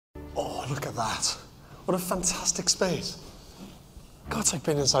look at that. What a fantastic space. God, it's like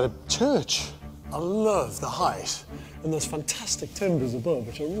being inside a church. I love the height and those fantastic timbers above,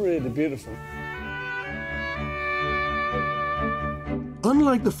 which are really beautiful.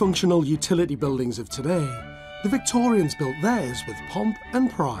 Unlike the functional utility buildings of today, the Victorians built theirs with pomp and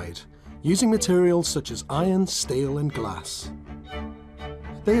pride, using materials such as iron, steel and glass.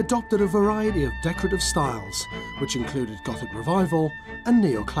 They adopted a variety of decorative styles, which included Gothic Revival and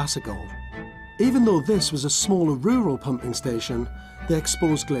Neoclassical. Even though this was a smaller rural pumping station, the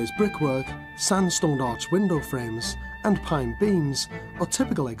exposed glazed brickwork, sandstone arch window frames and pine beams are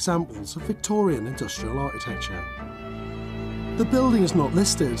typical examples of Victorian industrial architecture. The building is not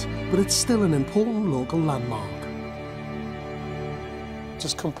listed, but it's still an important local landmark.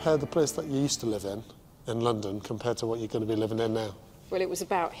 Just compare the place that you used to live in London, compared to what you're going to be living in now. Well, it was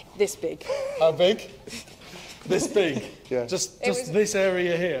about this big. How big? This big? Yeah. Just this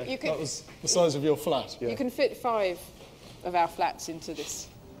area here, that was the size of your flat? Yeah. You can fit 5 of our flats into this.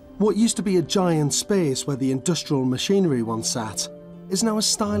 What used to be a giant space where the industrial machinery once sat is now a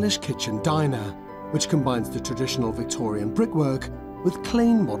stylish kitchen diner, which combines the traditional Victorian brickwork with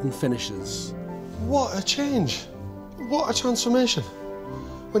clean modern finishes. What a change! What a transformation!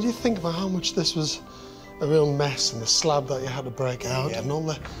 When you think about how much this was a real mess and the slab that you had to break out and all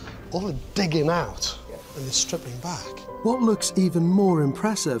the digging out and the stripping back. What looks even more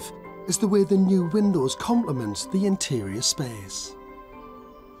impressive is the way the new windows complement the interior space.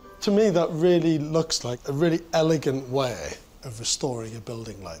 To me, that really looks like a really elegant way of restoring a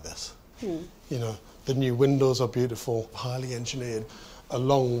building like this. You know, the new windows are beautiful, highly engineered,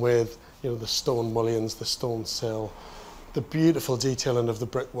 along with, you know, the stone mullions, the stone sill, the beautiful detailing of the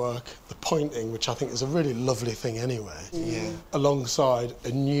brickwork, the pointing, which I think is a really lovely thing anyway, alongside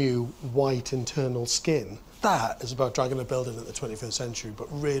a new white internal skin. That is about dragging a building at the 21st century, but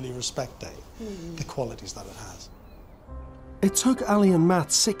really respecting the qualities that it has. It took Ali and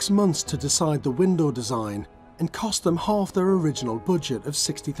Matt 6 months to decide the window design and cost them half their original budget of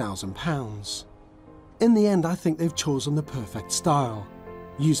 £60,000. In the end, I think they've chosen the perfect style.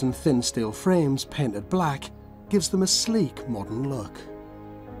 Using thin steel frames painted black gives them a sleek, modern look.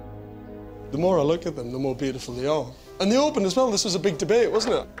 The more I look at them, the more beautiful they are. And they opened as well. This was a big debate,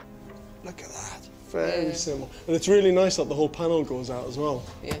 wasn't it? Look at that. Very similar. And it's really nice that the whole panel goes out as well.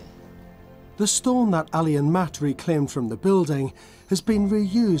 Yeah. The stone that Ali and Matt reclaimed from the building has been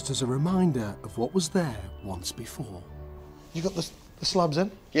reused as a reminder of what was there once before. You got the slabs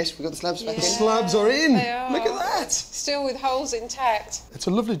in? Yes, we've got the slabs back in. The slabs are in! They are. Look at that! Still with holes intact. It's a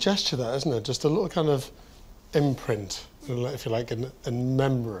lovely gesture, that, isn't it? Just a little kind of imprint, if you like, in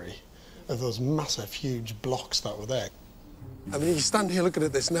memory of those massive, huge blocks that were there. I mean, you stand here looking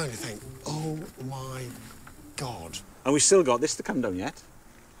at this now and you think, oh my God. And we've still got this to come down yet.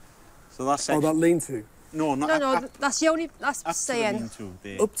 So that's it. Oh, that lean-to? No, not No, that's the only, that's saying.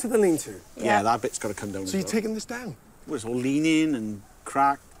 Up to the lean-to? Yeah, that bit's got to come down. So you're taking this down? Well, it's all leaning and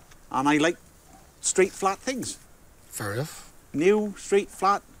cracked. And I like straight, flat things. Fair enough. New, straight,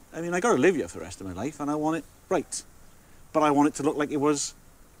 flat. I mean, I got to live here for the rest of my life and I want it right. But I want it to look like it was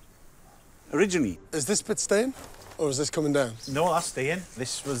originally. Is this bit staying? Or is this coming down? No, that's staying.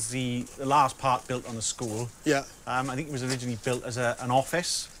 This was the last part built on the school. Yeah. I think it was originally built as an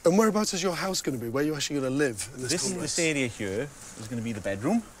office. And whereabouts is your house going to be? Where are you actually going to live in this This area here is going to be the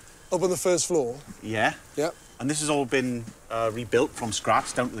bedroom. Up on the first floor? Yeah. Yeah. And this has all been rebuilt from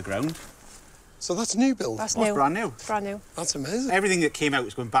scratch down to the ground. So that's new build? That's new. new. Brand new. Brand new. That's amazing. Everything that came out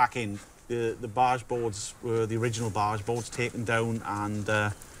was going back in. The barge boards were the original barge boards taken down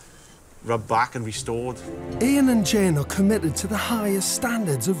and rubbed back and restored. Ian and Jane are committed to the highest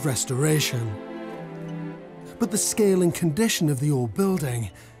standards of restoration. But the scale and condition of the old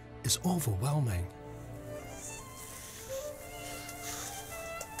building is overwhelming.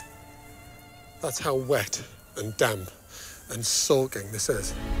 That's how wet and damp and soaking this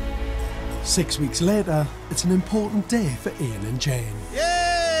is. 6 weeks later, it's an important day for Ian and Jane.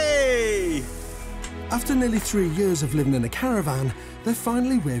 Yay! After nearly 3 years of living in a caravan, they're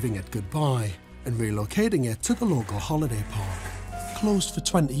finally waving it goodbye and relocating it to the local holiday park. Closed for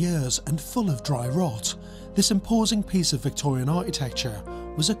 20 years and full of dry rot, this imposing piece of Victorian architecture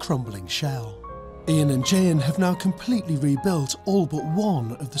was a crumbling shell. Ian and Jane have now completely rebuilt all but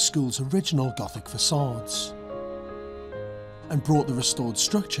one of the school's original Gothic facades and brought the restored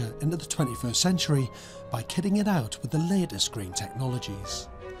structure into the 21st century by kitting it out with the latest green technologies.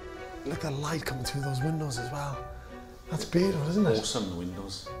 Look at the light coming through those windows as well. That's beautiful, isn't it? Awesome, the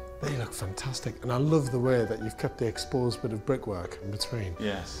windows. They look fantastic, and I love the way that you've kept the exposed bit of brickwork in between.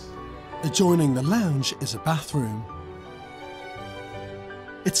 Yes. Adjoining the lounge is a bathroom.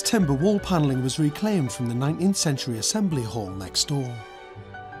 Its timber wall panelling was reclaimed from the 19th century assembly hall next door.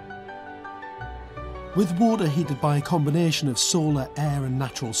 With water heated by a combination of solar, air and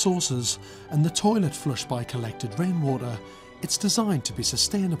natural sources, and the toilet flushed by collected rainwater, it's designed to be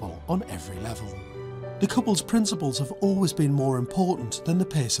sustainable on every level. The couple's principles have always been more important than the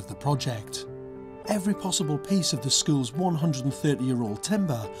pace of the project. Every possible piece of the school's 130-year-old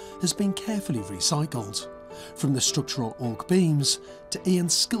timber has been carefully recycled, from the structural oak beams to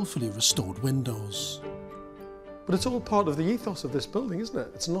Ian's skillfully restored windows. But it's all part of the ethos of this building, isn't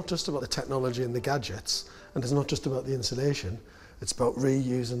it? It's not just about the technology and the gadgets, and it's not just about the insulation. It's about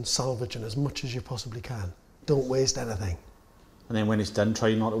reuse and salvaging as much as you possibly can. Don't waste anything. And then when it's done,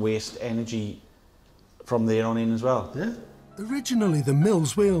 try not to waste energy from there on in as well. Yeah. Originally, the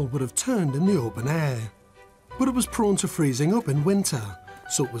mill's wheel would have turned in the open air, but it was prone to freezing up in winter,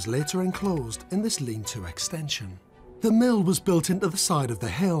 so it was later enclosed in this lean-to extension. The mill was built into the side of the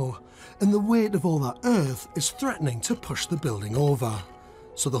hill, and the weight of all that earth is threatening to push the building over,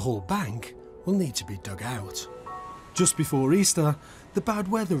 so the whole bank will need to be dug out. Just before Easter, the bad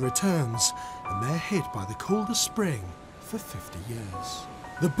weather returns, and they're hit by the coldest spring for 50 years.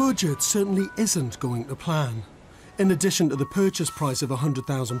 The budget certainly isn't going to plan. In addition to the purchase price of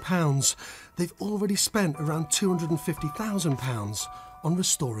 £100,000, they've already spent around £250,000 on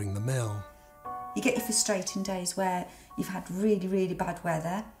restoring the mill. You get your frustrating days where you've had really, really bad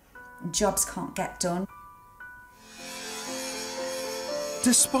weather and jobs can't get done.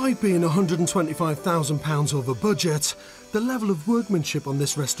 Despite being £125,000 over budget, the level of workmanship on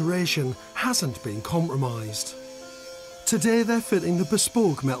this restoration hasn't been compromised. Today they're fitting the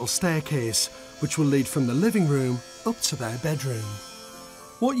bespoke metal staircase, which will lead from the living room up to their bedroom.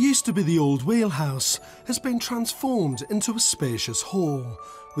 What used to be the old wheelhouse has been transformed into a spacious hall,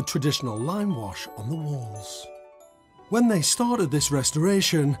 with traditional lime wash on the walls. When they started this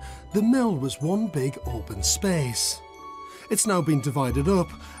restoration, the mill was one big open space. It's now been divided up,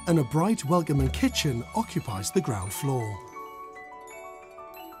 and a bright, welcoming kitchen occupies the ground floor.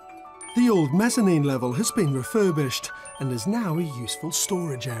 The old mezzanine level has been refurbished and is now a useful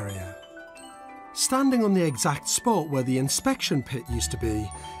storage area. Standing on the exact spot where the inspection pit used to be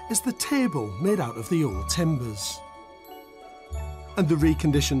is the table made out of the old timbers. And the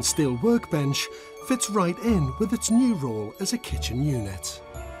reconditioned steel workbench fits right in with its new role as a kitchen unit.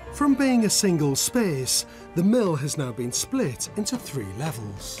 From being a single space, the mill has now been split into 3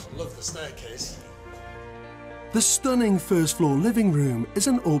 levels. Love the staircase. The stunning first floor living room is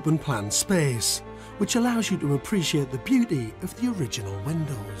an open plan space, which allows you to appreciate the beauty of the original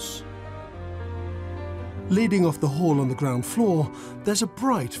windows. Leading off the hall on the ground floor, there's a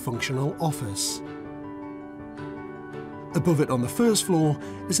bright functional office. Above it on the first floor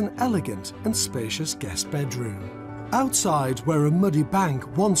is an elegant and spacious guest bedroom. Outside, where a muddy bank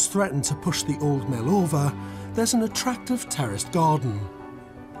once threatened to push the old mill over, there's an attractive terraced garden.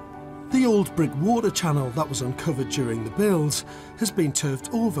 The old brick water channel that was uncovered during the build has been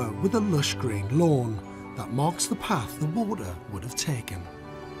turfed over with a lush green lawn that marks the path the water would have taken.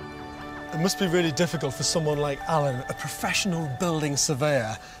 It must be really difficult for someone like Alan, a professional building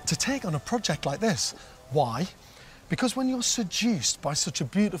surveyor, to take on a project like this. Why? Because when you're seduced by such a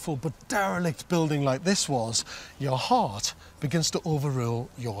beautiful but derelict building like this was, your heart begins to overrule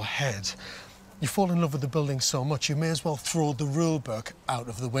your head. You fall in love with the building so much, you may as well throw the rule book out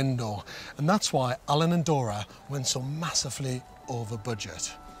of the window. And that's why Alan and Dora went so massively over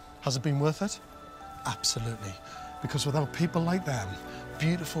budget. Has it been worth it? Absolutely. Because without people like them,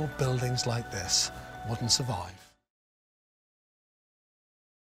 beautiful buildings like this wouldn't survive.